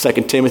Word.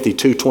 2 Timothy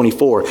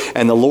 2:24,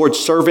 and the Lord's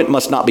servant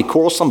must not be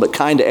quarrelsome, but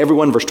kind to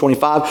everyone. Verse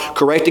 25,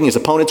 correcting his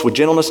opponents with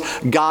gentleness.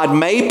 God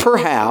may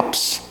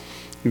perhaps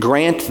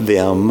grant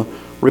them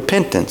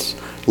repentance,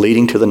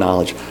 leading to the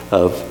knowledge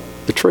of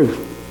the truth.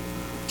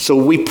 So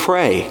we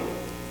pray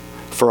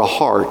for a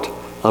heart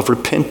of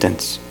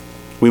repentance.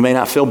 We may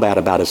not feel bad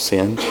about a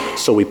sin,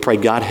 so we pray,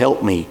 God,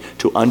 help me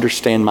to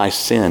understand my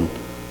sin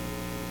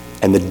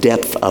and the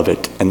depth of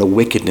it and the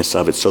wickedness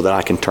of it so that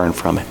I can turn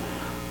from it.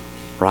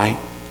 Right?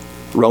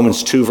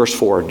 Romans 2, verse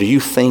 4, do you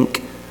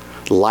think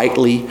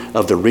lightly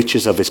of the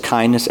riches of his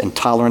kindness and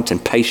tolerance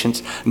and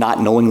patience,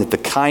 not knowing that the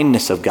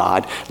kindness of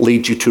God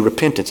leads you to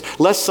repentance?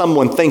 Lest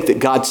someone think that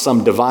God's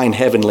some divine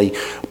heavenly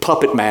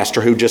puppet master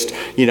who just,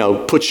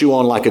 puts you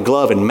on like a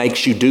glove and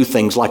makes you do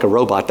things like a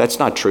robot. That's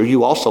not true.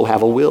 You also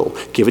have a will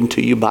given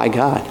to you by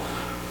God.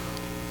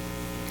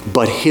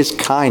 But his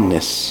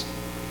kindness,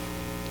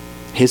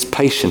 his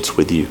patience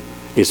with you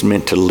is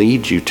meant to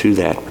lead you to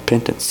that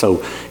repentance.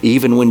 So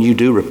even when you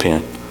do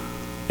repent,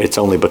 it's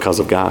only because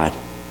of God.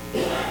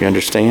 You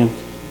understand?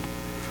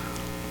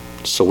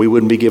 So we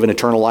wouldn't be given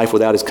eternal life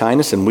without his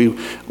kindness, and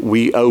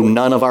we owe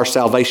none of our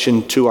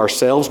salvation to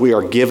ourselves. We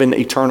are given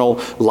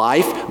eternal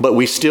life, but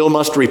we still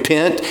must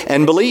repent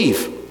and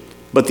believe.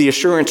 But the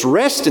assurance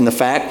rests in the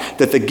fact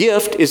that the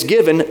gift is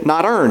given,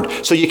 not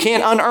earned. So you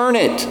can't unearn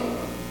it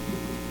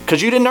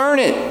because you didn't earn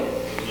it.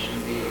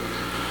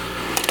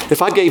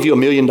 If I gave you $1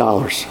 million,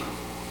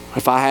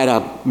 if I had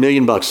 $1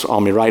 million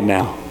on me right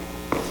now,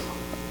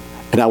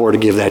 and I were to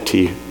give that to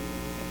you,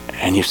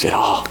 and you said,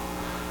 oh,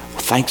 well,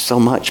 thanks so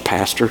much,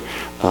 Pastor.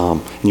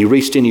 And you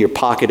reached into your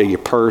pocket or your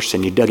purse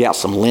and you dug out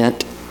some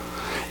lint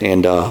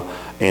and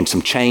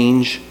some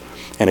change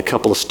and a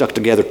couple of stuck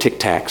together Tic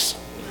Tacs,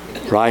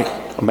 right?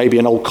 Or maybe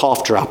an old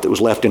cough drop that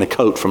was left in a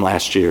coat from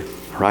last year,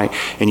 right?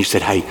 And you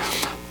said, hey,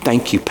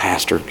 thank you,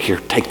 Pastor. Here,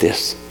 take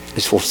this. I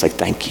just want to say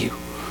thank you.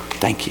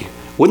 Thank you.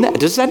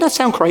 Does that not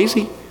sound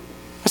crazy?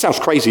 That sounds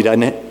crazy,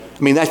 doesn't it?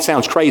 I mean, that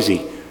sounds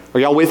crazy. Are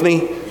y'all with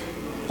me?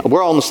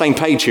 We're all on the same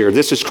page here.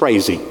 This is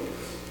crazy.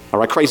 All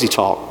right, crazy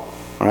talk.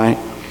 All right?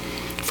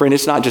 Friend,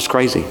 it's not just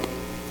crazy.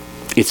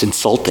 It's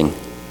insulting.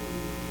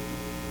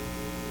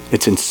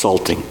 It's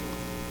insulting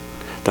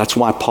That's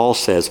why Paul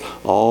says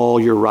all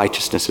your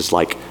righteousness is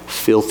like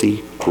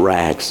filthy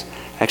rags.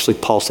 Actually,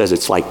 Paul says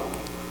it's like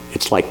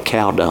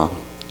cow dung.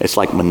 It's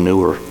like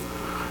manure.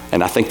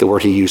 And I think the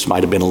word he used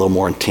might have been a little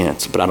more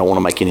intense, but I don't want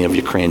to make any of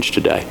you cringe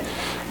today.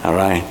 All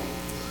right?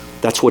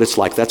 That's what it's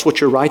like. That's what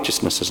your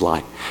righteousness is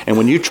like. And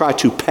when you try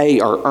to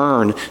pay or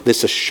earn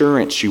this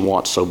assurance you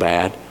want so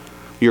bad,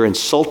 you're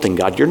insulting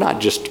God. You're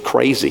not just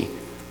crazy.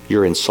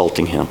 You're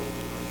insulting him.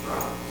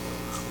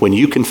 When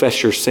you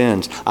confess your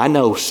sins, I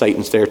know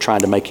Satan's there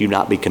trying to make you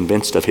not be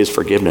convinced of his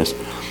forgiveness.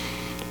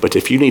 But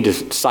if you need to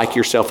psych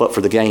yourself up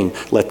for the game,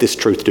 let this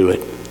truth do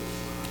it.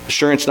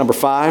 Assurance number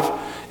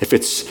 5, if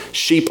it's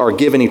sheep are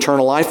given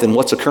eternal life, then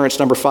what's occurrence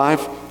number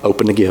 5?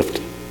 Open the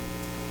gift.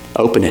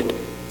 Open it.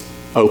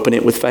 Open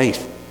it with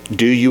faith.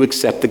 Do you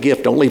accept the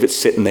gift? Don't leave it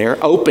sitting there.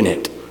 Open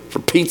it. For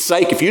Pete's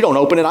sake, if you don't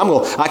open it,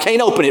 I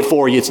can't open it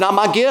for you. It's not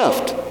my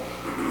gift.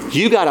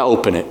 You got to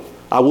open it.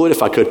 I would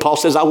if I could. Paul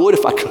says I would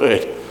if I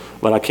could,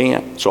 but I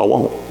can't, so I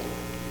won't.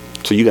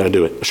 So you got to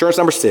do it. Assurance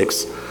number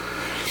 6,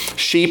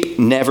 sheep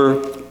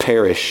never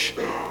perish.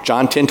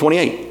 John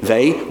 10:28,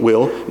 they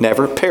will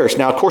never perish.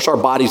 Now, of course, our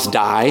bodies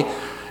die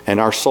and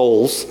our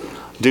souls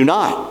do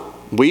not.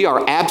 We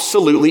are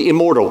absolutely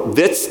immortal.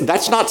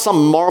 That's not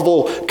some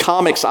Marvel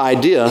Comics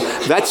idea.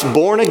 That's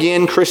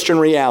born-again Christian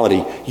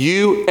reality.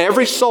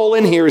 Every soul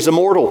in here is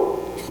immortal.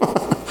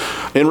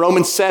 In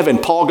Romans 7,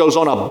 Paul goes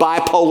on a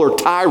bipolar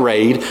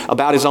tirade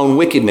about his own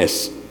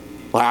wickedness.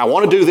 Like, I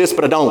want to do this,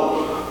 but I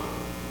don't.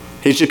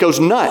 He just goes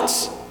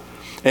nuts.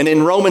 And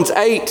in Romans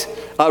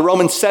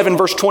 7,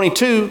 verse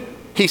 22,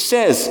 he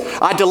says,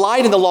 I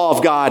delight in the law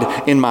of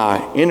God in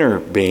my inner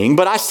being,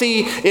 but I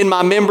see in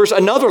my members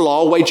another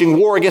law waging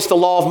war against the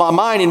law of my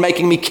mind and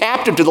making me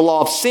captive to the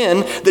law of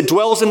sin that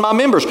dwells in my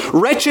members.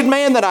 Wretched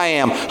man that I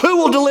am, who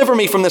will deliver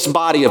me from this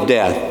body of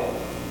death?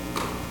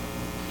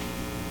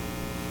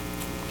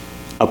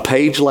 A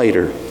page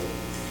later,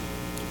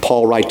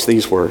 Paul writes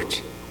these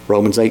words,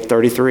 Romans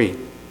 8:33,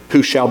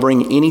 who shall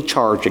bring any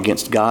charge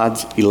against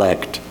God's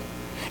elect?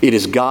 It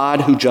is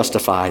God who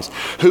justifies.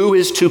 Who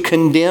is to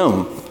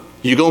condemn?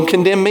 You going to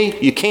condemn me?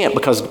 You can't,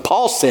 because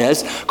Paul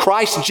says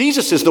Christ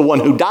Jesus is the one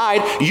who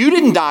died. You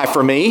didn't die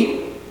for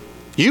me.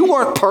 You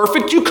weren't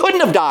perfect. You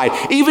couldn't have died.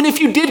 Even if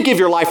you did give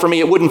your life for me,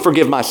 it wouldn't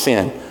forgive my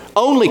sin.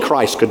 Only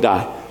Christ could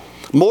die.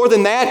 More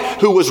than that,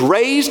 who was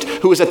raised,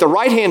 who is at the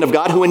right hand of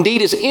God, who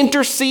indeed is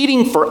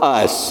interceding for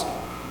us.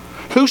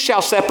 Who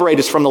shall separate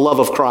us from the love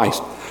of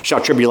Christ? Shall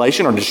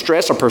tribulation or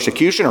distress or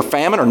persecution or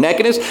famine or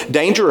nakedness,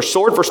 danger or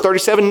sword? Verse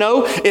 37,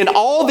 no. In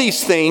all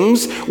these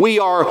things we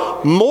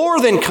are more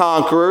than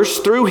conquerors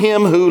through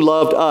him who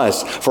loved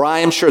us. For I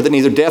am sure that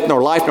neither death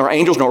nor life nor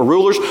angels nor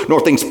rulers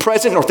nor things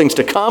present nor things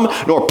to come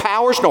nor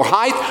powers nor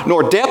height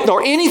nor depth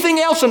nor anything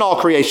else in all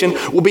creation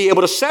will be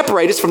able to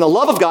separate us from the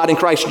love of God in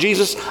Christ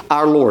Jesus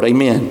our Lord.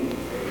 Amen.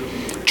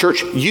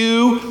 Church,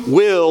 you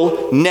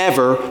will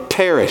never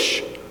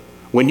perish.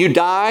 When you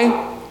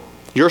die,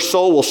 your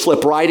soul will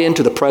slip right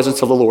into the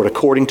presence of the Lord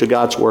according to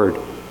God's word.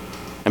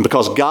 And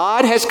because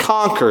God has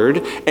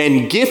conquered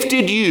and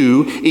gifted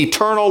you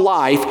eternal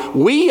life,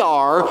 we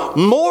are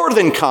more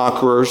than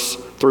conquerors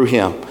through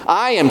him.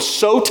 I am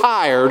so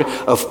tired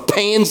of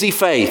pansy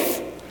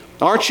faith.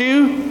 Aren't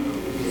you?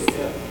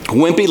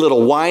 Wimpy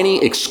little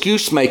whiny,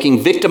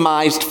 excuse-making,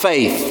 victimized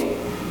faith.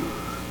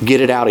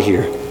 Get it out of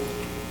here.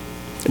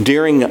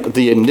 During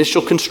the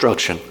initial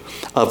construction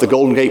of the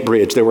Golden Gate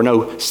Bridge, there were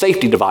no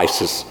safety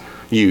devices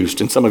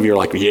used. And some of you are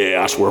like,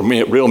 yeah, I swear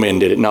real men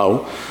did it.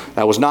 No,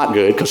 that was not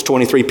good, because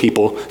 23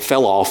 people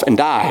fell off and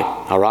died,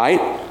 all right?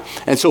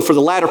 And so for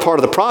the latter part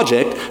of the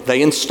project,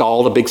 they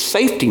installed a big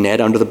safety net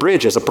under the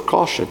bridge as a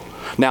precaution.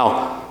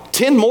 Now,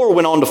 10 more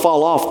went on to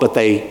fall off, but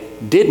they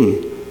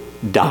didn't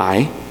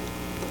die.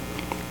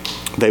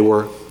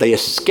 They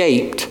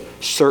escaped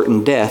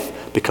certain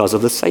death because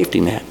of the safety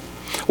net.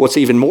 What's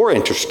even more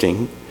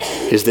interesting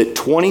is that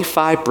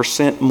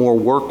 25% more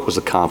work was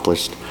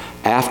accomplished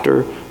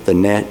after the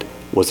net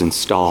was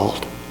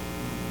installed.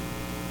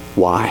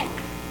 Why?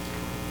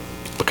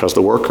 Because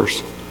the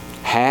workers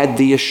had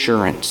the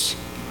assurance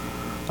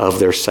of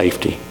their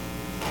safety,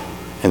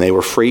 and they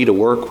were free to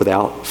work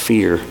without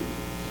fear.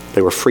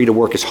 They were free to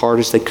work as hard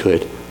as they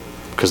could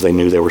because they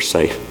knew they were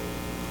safe.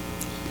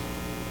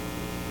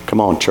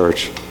 Come on,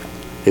 church.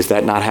 Is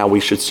that not how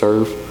we should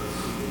serve?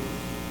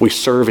 We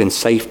serve in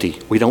safety.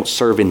 We don't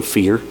serve in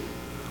fear.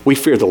 We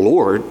fear the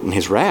Lord and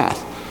his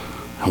wrath.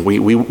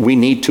 We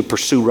need to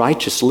pursue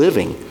righteous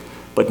living,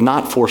 but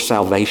not for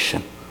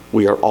salvation.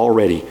 We are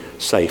already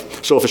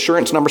safe. So if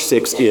assurance number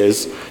 6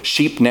 is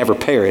sheep never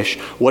perish,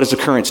 what is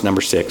occurrence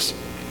number 6?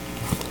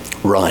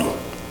 Run.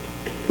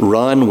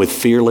 Run with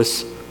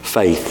fearless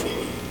faith.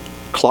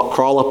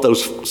 Crawl up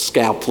those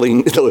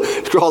scaffolding,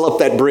 crawl up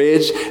that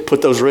bridge,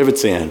 put those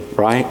rivets in,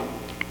 right?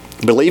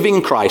 Believing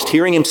in Christ,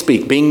 hearing him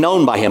speak, being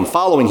known by him,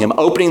 following him,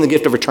 opening the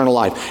gift of eternal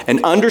life,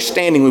 and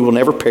understanding we will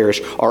never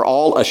perish are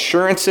all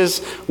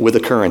assurances with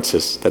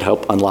occurrences that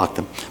help unlock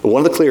them. But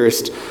one of the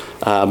clearest,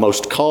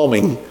 most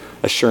calming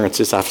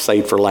assurances I've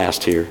saved for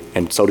last here,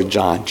 and so did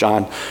John.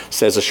 John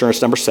says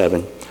assurance number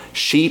 7,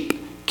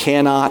 sheep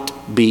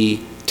cannot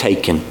be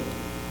taken.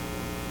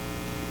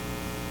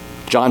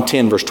 John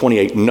 10, verse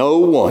 28, no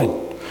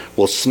one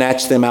will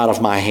snatch them out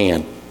of my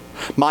hand.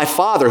 My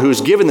Father who has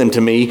given them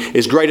to me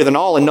is greater than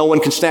all, and no one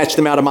can snatch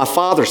them out of my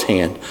Father's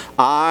hand.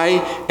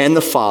 I and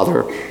the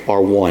Father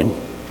are one.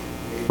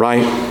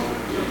 Right?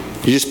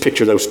 You just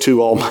picture those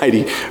two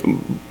almighty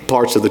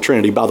parts of the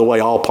Trinity. By the way,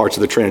 all parts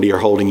of the Trinity are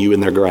holding you in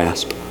their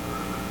grasp.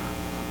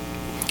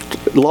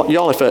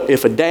 Y'all,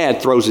 if a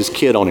dad throws his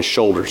kid on his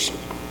shoulders,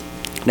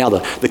 now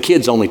the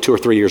kid's only 2 or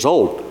 3 years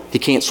old. He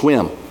can't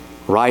swim,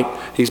 right?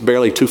 He's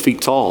barely 2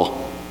 feet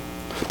tall.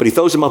 But he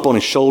throws him up on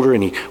his shoulder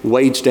and he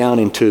wades down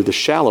into the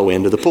shallow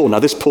end of the pool. Now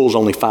this pool's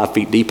only 5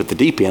 feet deep at the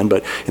deep end,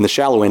 but in the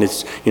shallow end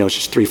it's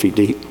just 3 feet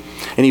deep.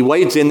 And he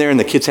wades in there and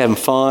the kid's having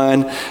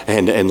fun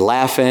and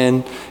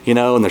laughing,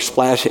 and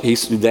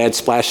they're dad's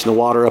splashing the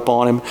water up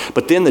on him.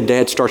 But then the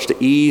dad starts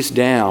to ease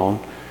down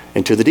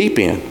into the deep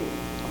end,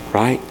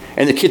 right?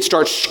 And the kid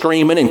starts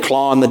screaming and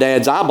clawing the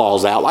dad's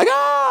eyeballs out like,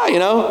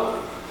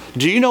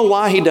 Do you know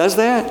why he does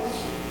that?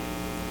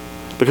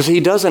 Because he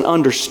doesn't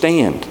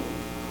understand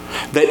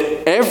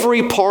that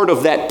every part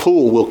of that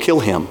pool will kill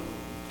him.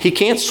 He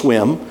can't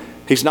swim.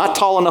 He's not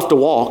tall enough to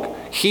walk.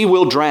 He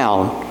will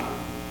drown.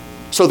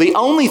 So the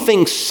only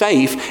thing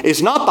safe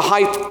is not the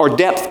height or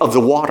depth of the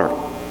water.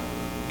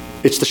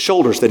 It's the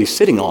shoulders that he's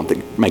sitting on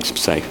that makes him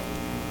safe.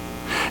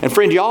 And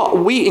friend, y'all,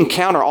 we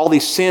encounter all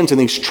these sins and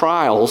these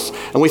trials,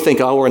 and we think,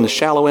 we're in the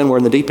shallow end, we're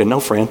in the deep end. No,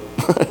 friend.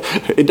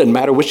 It doesn't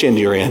matter which end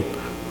you're in.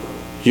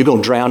 You're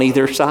going to drown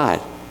either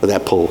side of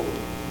that pool.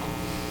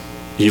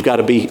 You've got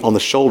to be on the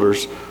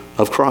shoulders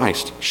of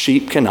Christ.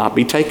 Sheep cannot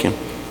be taken.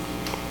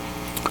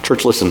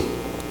 Church, listen.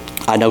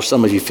 I know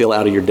some of you feel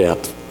out of your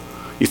depth.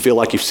 You feel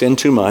like you've sinned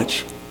too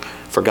much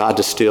for God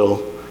to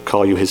still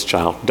call you his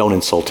child. Don't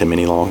insult him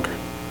any longer.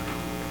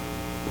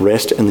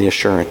 Rest in the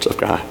assurance of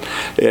God.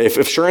 If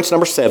assurance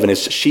number 7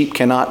 is sheep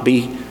cannot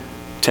be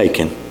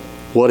taken,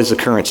 what is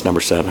occurrence number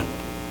 7?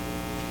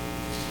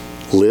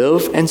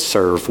 Live and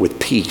serve with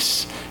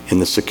peace in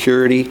the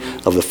security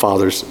of the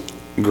Father's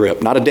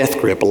grip. Not a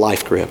death grip, a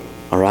life grip.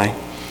 All right?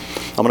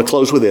 I'm going to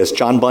close with this.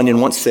 John Bunyan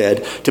once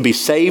said, to be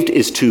saved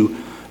is to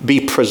be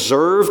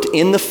preserved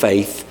in the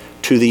faith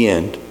to the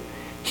end.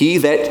 He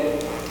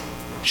that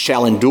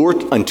shall endure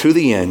unto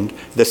the end,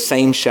 the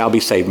same shall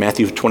be saved.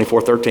 Matthew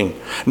 24:13.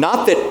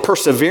 Not that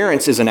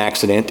perseverance is an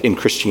accident in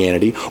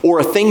Christianity or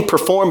a thing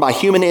performed by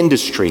human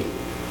industry.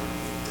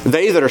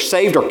 They that are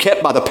saved are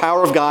kept by the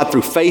power of God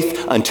through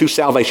faith unto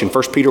salvation.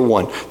 1 Peter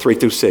 1,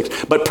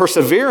 3-6. But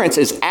perseverance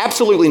is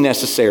absolutely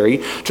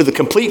necessary to the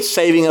complete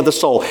saving of the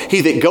soul. He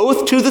that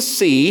goeth to the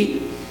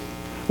sea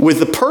with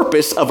the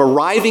purpose of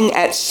arriving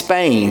at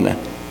Spain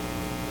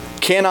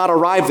cannot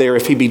arrive there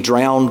if he be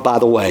drowned by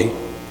the way.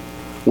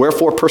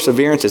 Wherefore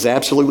perseverance is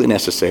absolutely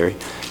necessary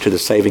to the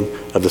saving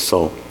of the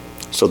soul.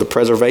 So the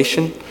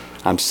preservation,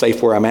 I'm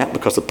safe where I'm at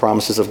because of the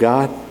promises of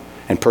God.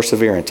 And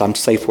perseverance, I'm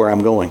safe where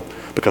I'm going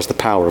because of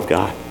the power of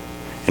God.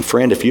 And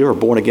friend, if you're a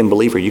born again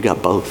believer, you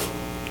got both.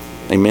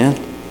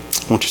 Amen?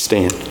 Won't you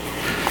stand?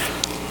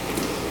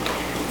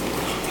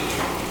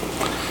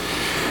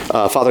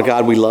 Father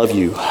God, we love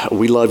you.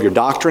 We love your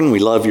doctrine. We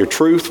love your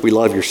truth. We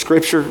love your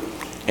scripture.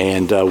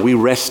 And we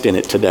rest in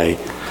it today.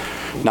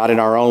 Not in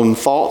our own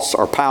thoughts,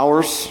 our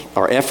powers,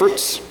 our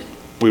efforts.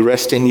 We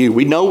rest in you.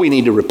 We know we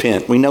need to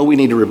repent. We know we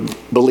need to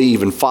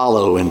believe and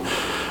follow.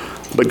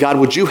 But God,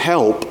 would you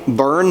help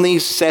burn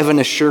these 7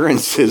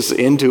 assurances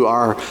into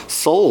our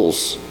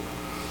souls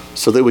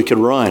so that we could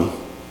run,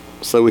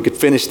 so we could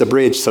finish the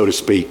bridge, so to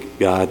speak,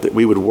 God, that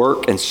we would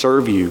work and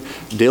serve you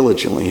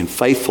diligently and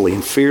faithfully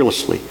and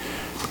fearlessly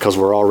because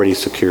we're already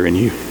secure in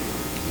you.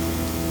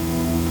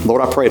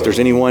 Lord, I pray if there's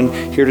anyone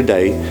here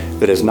today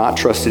that has not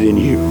trusted in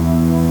you,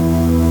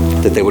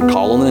 that they would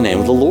call on the name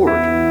of the Lord.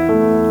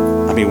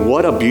 I mean,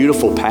 what a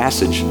beautiful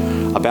passage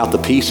about the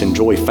peace and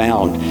joy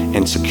found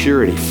and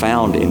security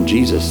found in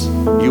Jesus.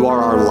 You are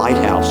our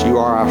lighthouse. You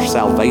are our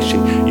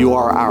salvation. You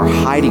are our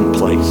hiding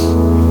place.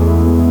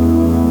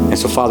 And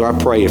so, Father, I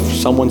pray if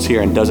someone's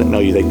here and doesn't know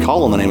you, they'd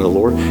call on the name of the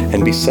Lord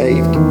and be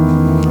saved.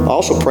 I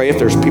also pray if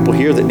there's people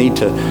here that need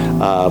to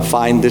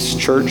find this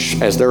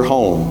church as their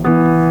home.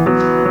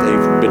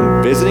 They've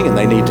been visiting and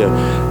they need to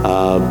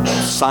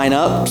sign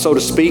up, so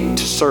to speak,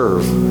 to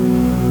serve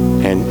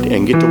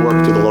and get to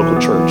work through the local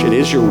church. It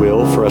is your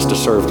will for us to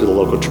serve through the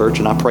local church,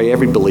 and I pray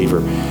every believer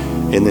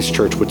in this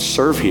church would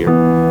serve here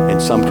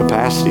in some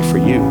capacity for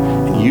you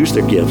and use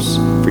their gifts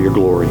for your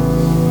glory.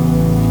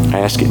 I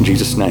ask it in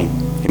Jesus' name.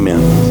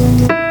 Amen.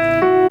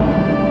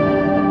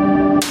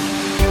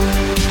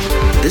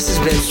 This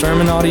has been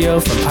sermon audio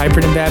from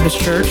Piperton Baptist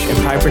Church in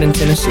Piperton,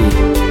 Tennessee.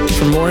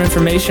 For more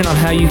information on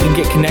how you can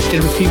get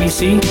connected with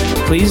PBC,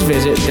 please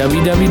visit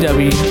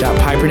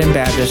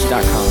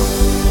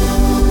www.pipertonbaptist.com.